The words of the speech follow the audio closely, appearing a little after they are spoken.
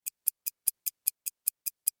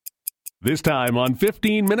This time on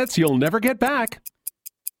 15 Minutes You'll Never Get Back.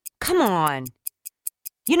 Come on.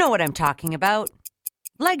 You know what I'm talking about.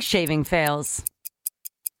 Leg shaving fails.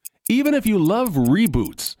 Even if you love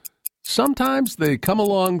reboots, sometimes they come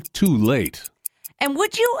along too late. And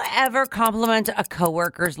would you ever compliment a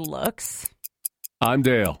coworker's looks? I'm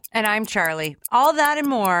Dale. And I'm Charlie. All that and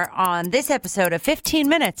more on this episode of 15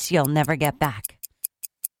 Minutes You'll Never Get Back.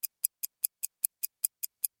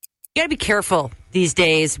 You got to be careful these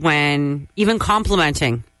days when even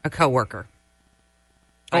complimenting a coworker.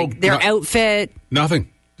 Like their outfit. Nothing.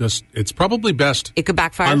 It's probably best. It could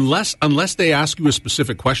backfire. Unless they ask you a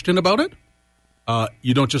specific question about it,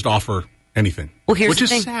 you don't just offer anything. Well, here's which the is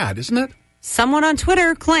thing. sad, isn't it? Someone on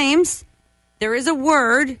Twitter claims there is a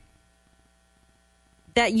word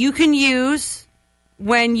that you can use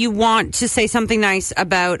when you want to say something nice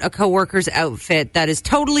about a coworker's outfit that is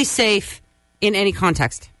totally safe in any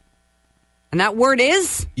context. And that word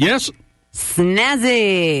is? Yes.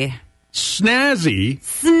 Snazzy. Snazzy.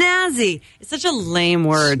 Snazzy. It's such a lame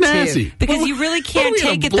word, Snazzy. too. Because you really can't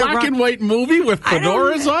take it the black and white movie with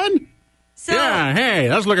fedoras on? So, yeah, hey,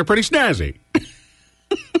 that's looking pretty snazzy.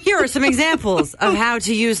 Here are some examples of how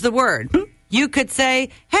to use the word. You could say,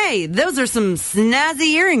 hey, those are some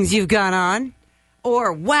snazzy earrings you've got on.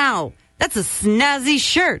 Or, wow, that's a snazzy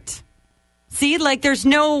shirt. See, like there's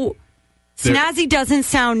no... Snazzy doesn't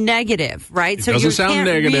sound negative, right? It doesn't sound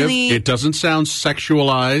negative. It doesn't sound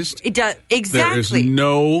sexualized. It does, exactly. There is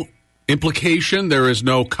no implication. There is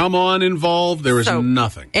no come on involved. There is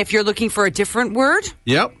nothing. If you're looking for a different word,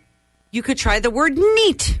 yep, you could try the word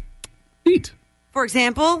neat. Neat. For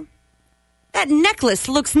example, that necklace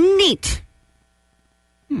looks neat.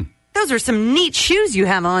 Those are some neat shoes you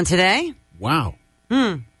have on today. Wow.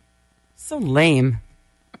 So lame.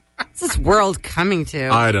 What's this world coming to?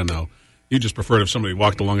 I don't know. You just preferred if somebody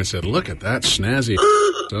walked along and said, look at that snazzy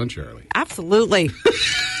son, Charlie. Absolutely.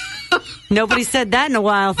 Nobody said that in a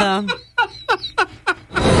while, though.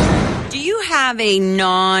 Do you have a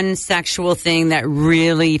non-sexual thing that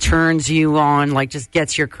really turns you on, like just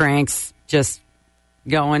gets your cranks just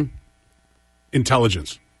going?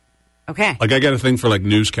 Intelligence. Okay. Like I got a thing for like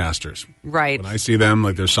newscasters. Right. When I see them,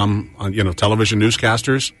 like there's some, television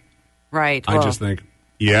newscasters. Right. I just think,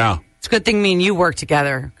 yeah. It's a good thing me and you work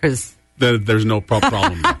together because... There's no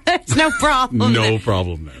problem there. There's no problem No there.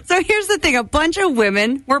 problem there. So here's the thing. A bunch of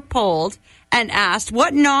women were polled and asked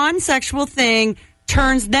what non-sexual thing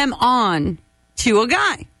turns them on to a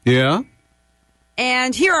guy. Yeah.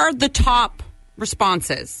 And here are the top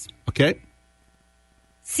responses. Okay.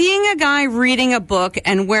 Seeing a guy reading a book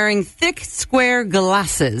and wearing thick, square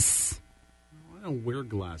glasses. I don't wear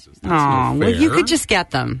glasses. Oh, That's not well, you fair. could just get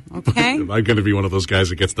them, okay? I'm going to be one of those guys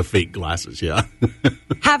that gets the fake glasses, yeah.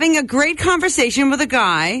 Having a great conversation with a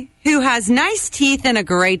guy who has nice teeth and a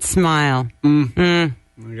great smile. I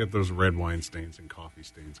got those red wine stains and coffee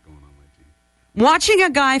stains going on my teeth. Watching a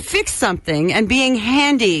guy fix something and being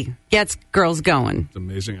handy gets girls going. It's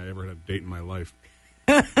amazing I ever had a date in my life.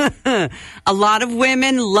 A lot of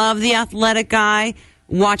women love the athletic guy,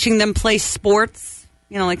 watching them play sports.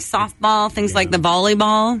 Like softball, things like the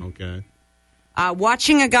volleyball. Okay.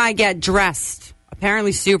 Watching a guy get dressed,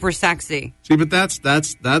 apparently super sexy. See, but that's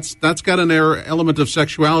got an element of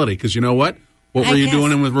sexuality because you know what? What were you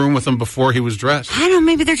doing in the room with him before he was dressed? I don't know.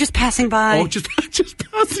 Maybe they're just passing by. Oh, just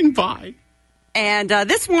passing by. And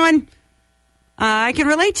this one, I can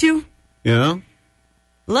relate to. Yeah.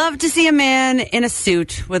 Love to see a man in a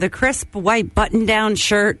suit with a crisp white button-down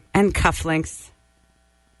shirt and cufflinks.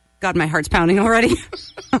 God, my heart's pounding already.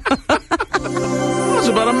 What's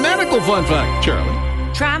about a medical fun fact,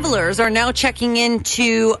 Charlie? Travelers are now checking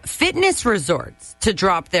into fitness resorts to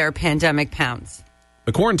drop their pandemic pounds.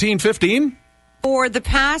 The Quarantine 15? For the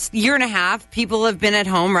past year and a half, people have been at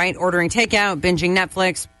home, right? Ordering takeout, binging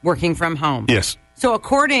Netflix, working from home. Yes. So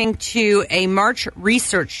according to a March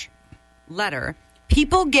research letter,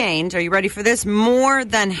 people gained, are you ready for this, more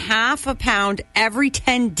than half a pound every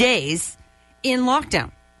 10 days in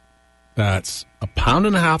lockdown. That's a pound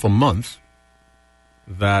and a half a month.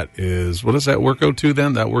 That is, what does that work out to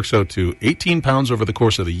then? That works out to 18 pounds over the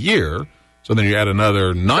course of the year. So then you add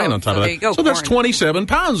another 9 on top of that. So that's 27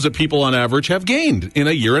 pounds that people on average have gained in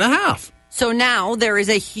a year and a half. So now there is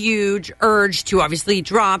a huge urge to obviously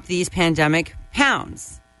drop these pandemic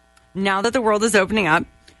pounds. Now that the world is opening up,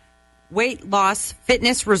 weight loss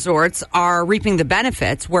fitness resorts are reaping the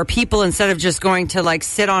benefits where people, instead of just going to like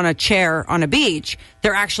sit on a chair on a beach,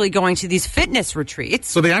 they're actually going to these fitness retreats.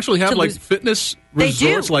 So they actually have like fitness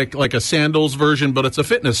resorts, like a sandals version, but it's a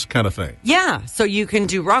fitness kind of thing. Yeah. So you can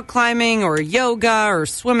do rock climbing or yoga or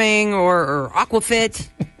swimming or aquafit.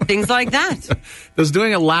 things like that. Does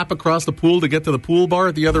doing a lap across the pool to get to the pool bar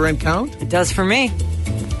at the other end count? It does for me.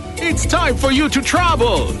 It's time for you to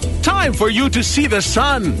travel. Time for you to see the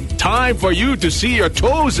sun. Time for you to see your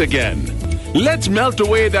toes again. Let's melt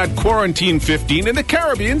away that quarantine 15 in the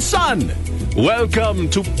Caribbean sun. Welcome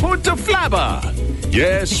to Punta Flava.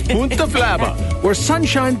 Yes, Punta Flava, where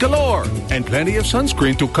sunshine galore and plenty of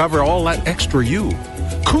sunscreen to cover all that extra you.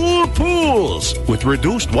 Cool pools with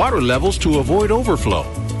reduced water levels to avoid overflow.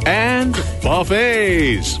 And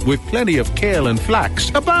buffets with plenty of kale and flax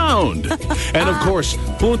abound. And of course,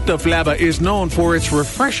 Punta Flava is known for its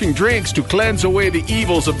refreshing drinks to cleanse away the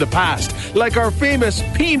evils of the past, like our famous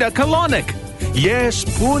Pina Colonic. Yes,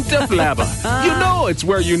 Punta Flava. You know it's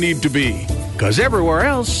where you need to be. Because everywhere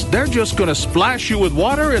else, they're just going to splash you with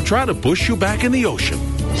water and try to push you back in the ocean.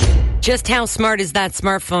 Just how smart is that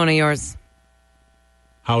smartphone of yours?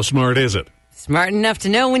 How smart is it? Smart enough to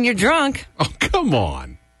know when you're drunk. Oh, come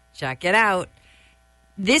on. Check it out.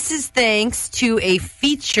 This is thanks to a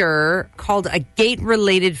feature called a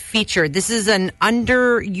gate-related feature. This is an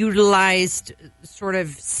underutilized sort of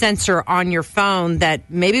sensor on your phone that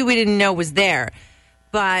maybe we didn't know was there.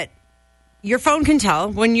 But your phone can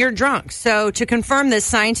tell when you're drunk. So to confirm this,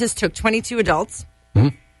 scientists took 22 adults,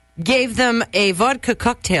 gave them a vodka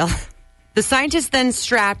cocktail. The scientists then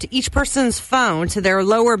strapped each person's phone to their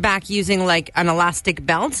lower back using like an elastic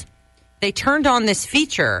belt. They turned on this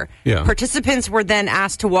feature. Yeah. Participants were then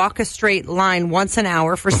asked to walk a straight line once an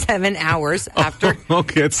hour for 7 hours after.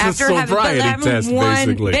 Okay, it's a sobriety test,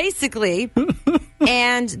 basically.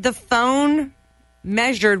 And the phone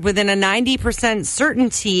measured within a 90%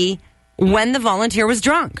 certainty when the volunteer was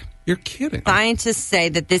drunk. You're kidding. Scientists say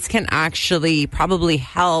that this can actually probably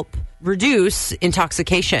help reduce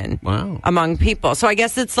intoxication among people. So I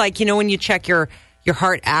guess it's like, you know, when you check your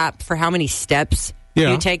heart app for how many steps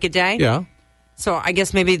you take a day. Yeah. So I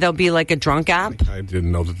guess maybe there'll be like a drunk app. I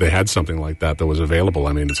didn't know that they had something like that was available.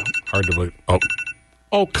 I mean, it's hard to believe.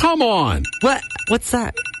 Oh, come on. What's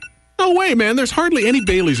that? No way, man. There's hardly any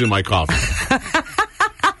Baileys in my coffee.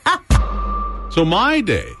 So my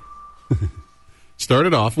day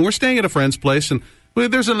started off, and we're staying at a friend's place, and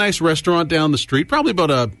there's a nice restaurant down the street, probably about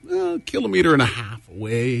a kilometer and a half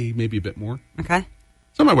away, maybe a bit more. Okay.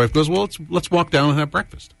 So my wife goes, well, let's walk down and have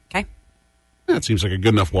breakfast. Okay. That seems like a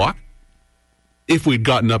good enough walk. If we'd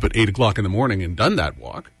gotten up at 8 o'clock in the morning and done that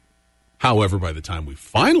walk. However, by the time we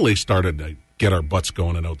finally started to get our butts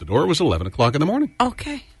going and out the door, it was 11 o'clock in the morning.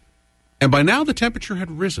 Okay. And by now, the temperature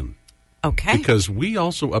had risen. Okay. Because we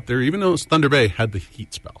also up there, even though it's Thunder Bay, had the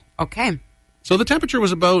heat spell. Okay. So the temperature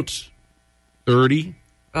was about 30.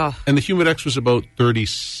 Ugh. And the humidex was about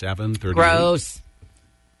 37, 38. Gross.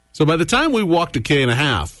 So by the time we walked a K and a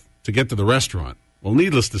half to get to the restaurant, well,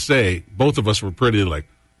 needless to say, both of us were pretty like,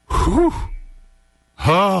 whew,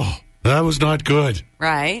 oh, that was not good.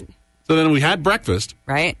 Right. So then we had breakfast.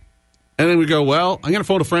 Right. And then we go, well, I'm going to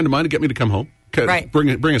phone a friend of mine to get me to come home. Right.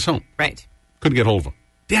 Bring us home. Right. Couldn't get hold of him.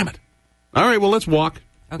 Damn it. All right, well, let's walk.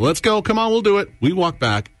 Okay. Let's go. Come on, we'll do it. We walked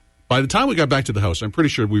back. By the time we got back to the house, I'm pretty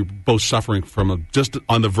sure we were both suffering from just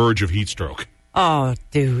on the verge of heat stroke. Oh,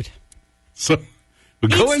 dude. So we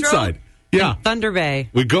go inside. Yeah. Thunder Bay.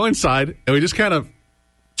 We go inside, and we just kind of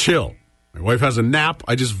chill. My wife has a nap.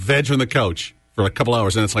 I just veg on the couch for a couple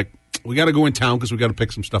hours, and it's like, we got to go in town because we got to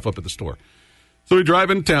pick some stuff up at the store. So we drive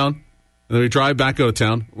into town, and then we drive back out of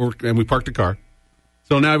town, and we park the car.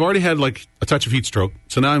 So now I've already had like a touch of heat stroke.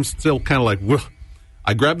 So now I'm still kind of like, whoa.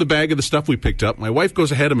 I grab the bag of the stuff we picked up. My wife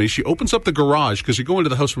goes ahead of me. She opens up the garage because you go into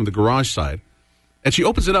the house from the garage side. And she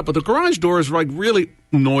opens it up, but the garage door is like really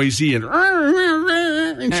noisy and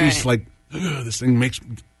she's like, this thing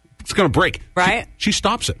it's going to break. Right. She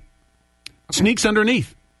stops it. Okay. Sneaks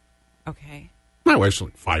underneath. Okay. My wife's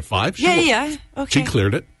like 5'5". Yeah. Okay. She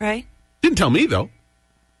cleared it. Right. Didn't tell me, though.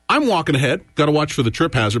 I'm walking ahead. Got to watch for the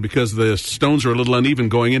trip hazard because the stones are a little uneven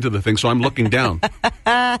going into the thing, so I'm looking down.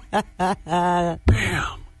 Bam.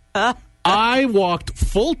 I walked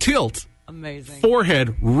full tilt. Amazing.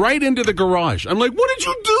 Forehead right into the garage. I'm like, what did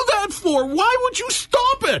you do that for? Why would you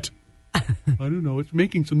stop it? I don't know. It's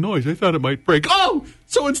making some noise. I thought it might break. Oh,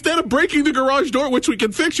 so instead of breaking the garage door, which we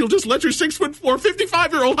can fix, you'll just let your 6'4",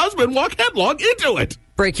 55-year-old husband walk headlong into it.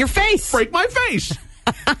 Break your face. Break my face.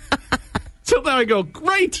 So now I go,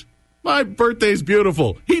 great. My birthday's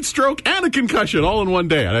beautiful. Heat stroke and a concussion all in one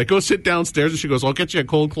day. And I go sit downstairs and she goes, I'll get you a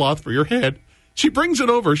cold cloth for your head. She brings it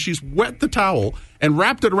over. She's wet the towel and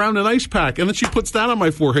wrapped it around an ice pack. And then she puts that on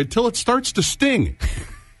my forehead till it starts to sting.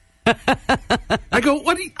 I go,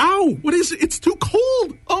 ow, what is it? It's too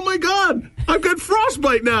cold. Oh, my God. I've got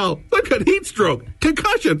frostbite now. I've got heat stroke,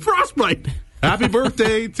 concussion, frostbite. Happy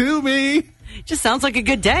birthday to me. Just sounds like a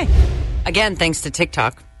good day. Again, thanks to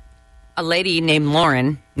TikTok, a lady named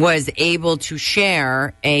Lauren was able to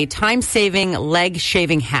share a time-saving leg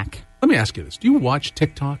shaving hack. Let me ask you this. Do you watch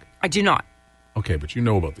TikTok? I do not. Okay, but you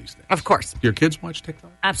know about these things. Of course. Your kids watch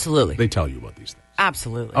TikTok? Absolutely. They tell you about these things?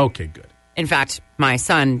 Absolutely. Okay, good. In fact, my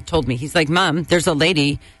son told me, he's like, Mom, there's a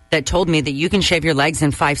lady that told me that you can shave your legs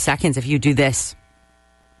in 5 seconds if you do this.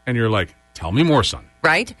 And you're like, tell me more, son.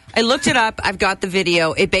 Right? I looked it up. I've got the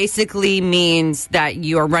video. It basically means that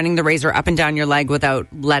you are running the razor up and down your leg without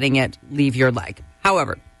letting it leave your leg.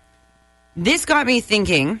 However, this got me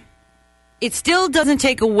thinking, it still doesn't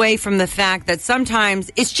take away from the fact that sometimes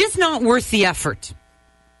it's just not worth the effort.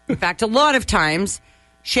 In fact, a lot of times,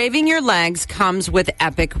 shaving your legs comes with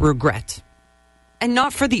epic regret. And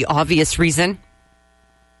not for the obvious reason,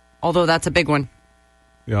 although that's a big one.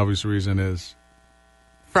 The obvious reason is?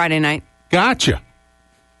 Friday night. Gotcha.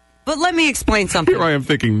 But let me explain something. Here I am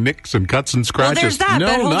thinking nicks and cuts and scratches. Well, there's that, no,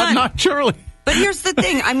 but hold on. not Charlie. But here's the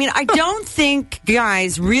thing. I mean, I don't think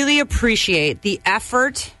guys really appreciate the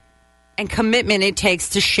effort and commitment it takes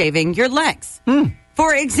to shaving your legs.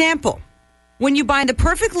 For example, when you buy the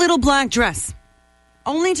perfect little black dress,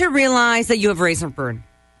 only to realize that you have razor burn.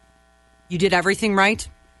 You did everything right.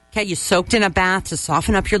 Okay, you soaked in a bath to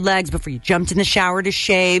soften up your legs before you jumped in the shower to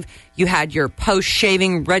shave. You had your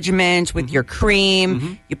post-shaving regimen with your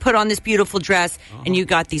cream. You put on this beautiful dress, and you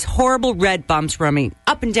got these horrible red bumps running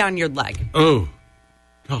up and down your leg. Oh.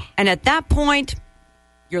 And at that point,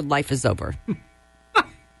 your life is over.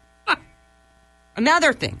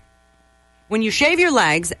 Another thing, when you shave your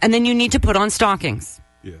legs and then you need to put on stockings.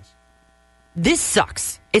 Yes. This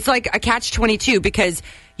sucks. It's like a catch-22 because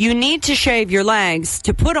you need to shave your legs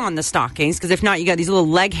to put on the stockings because if not, you got these little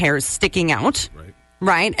leg hairs sticking out. Right.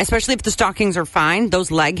 Right? Especially if the stockings are fine.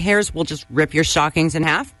 Those leg hairs will just rip your stockings in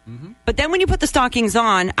half. But then when you put the stockings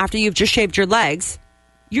on after you've just shaved your legs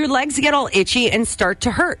get all itchy and start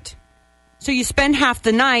to hurt. So you spend half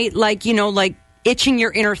the night like itching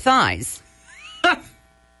your inner thighs.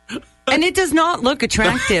 And it does not look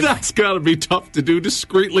attractive. That's got to be tough to do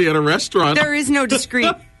discreetly at a restaurant. There is no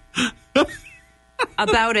discreet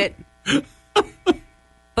about it.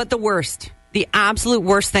 But the absolute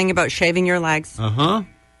worst thing about shaving your legs,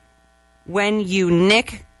 when you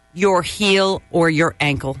nick your heel or your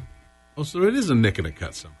ankle. Oh, so it is a nick and a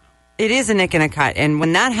cut somehow. It is a nick and a cut. And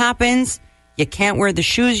when that happens, you can't wear the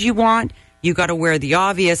shoes you want. You got to wear the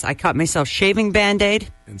obvious, I cut myself shaving Band-Aid.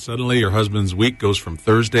 And suddenly your husband's week goes from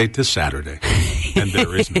Thursday to Saturday. And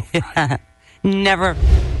there is no Friday. Never.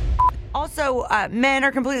 Also, men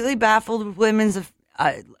are completely baffled with women's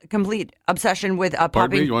complete obsession with Pardon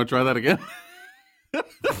popping. me, you want to try that again?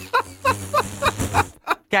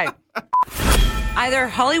 Okay. Either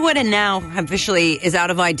Hollywood and now officially is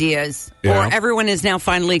out of ideas, Yeah. or everyone is now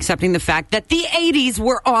finally accepting the fact that the 80s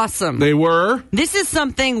were awesome. They were. This is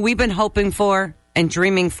something we've been hoping for and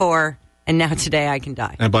dreaming for, and now today I can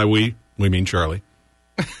die. And by we mean Charlie.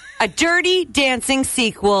 A Dirty Dancing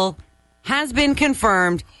sequel has been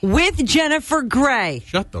confirmed with Jennifer Grey.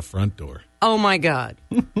 Shut the front door. Oh, my God.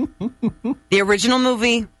 The original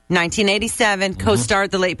movie, 1987,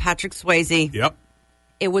 co-starred the late Patrick Swayze. Yep.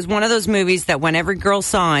 It was one of those movies that when every girl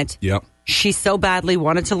saw it, Yep. she so badly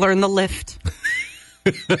wanted to learn the lift.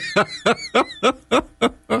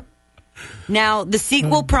 Now, the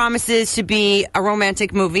sequel promises to be a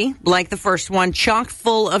romantic movie, like the first one, chock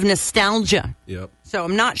full of nostalgia. Yep. So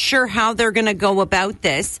I'm not sure how they're going to go about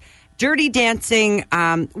this. Dirty Dancing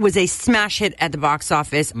was a smash hit at the box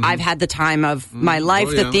office. I've had the time of my life.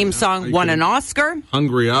 Oh, yeah, The theme yeah. song won an Oscar.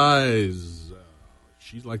 Hungry Eyes.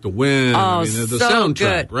 She's Like to Win. Oh, I mean, the so soundtrack,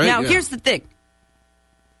 good. right? Now, Yeah. here's the thing.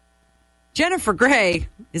 Jennifer Grey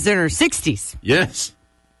is in her 60s. Yes.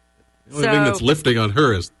 The only thing that's lifting on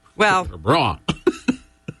her is her bra.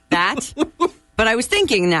 That. But I was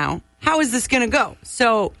thinking now, how is this going to go?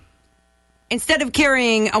 So instead of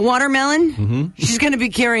carrying a watermelon, she's going to be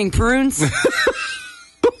carrying prunes.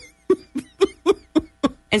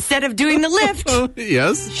 Instead of doing the lift,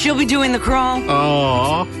 Yes. she'll be doing the crawl.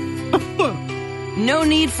 Aww. No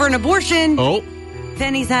need for an abortion. Oh.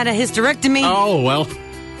 Penny's had a hysterectomy. Oh, well.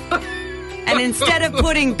 And instead of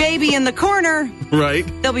putting baby in the corner, Right.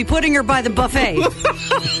 they'll be putting her by the buffet.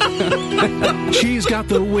 She's got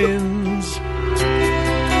the wins.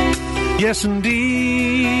 Yes,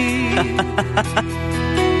 indeed.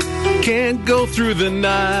 Can't go through the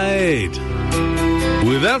night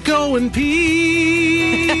without going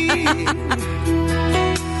pee.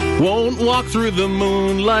 Won't walk through the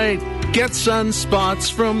moonlight. Get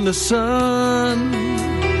sunspots from the sun.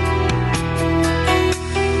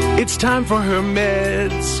 It's time for her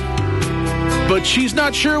meds, but she's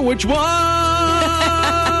not sure which one.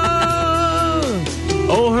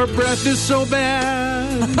 her breath is so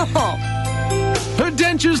bad. Her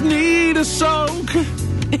dentures need a soak.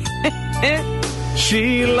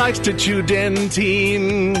 She likes to chew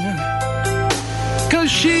dentine, 'cause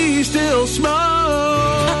she still smokes.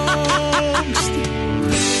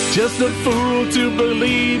 Just a fool to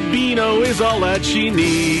believe Beano is all that she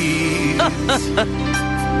needs.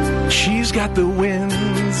 She's got the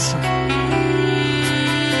wins.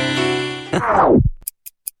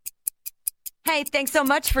 Hey, thanks so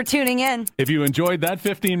much for tuning in. If you enjoyed that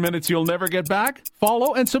 15 minutes you'll never get back,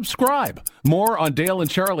 follow and subscribe. More on Dale and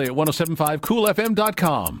Charlie at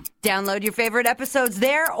 1075coolfm.com. Download your favorite episodes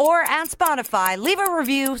there or at Spotify. Leave a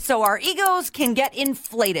review so our egos can get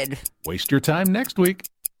inflated. Waste your time next week.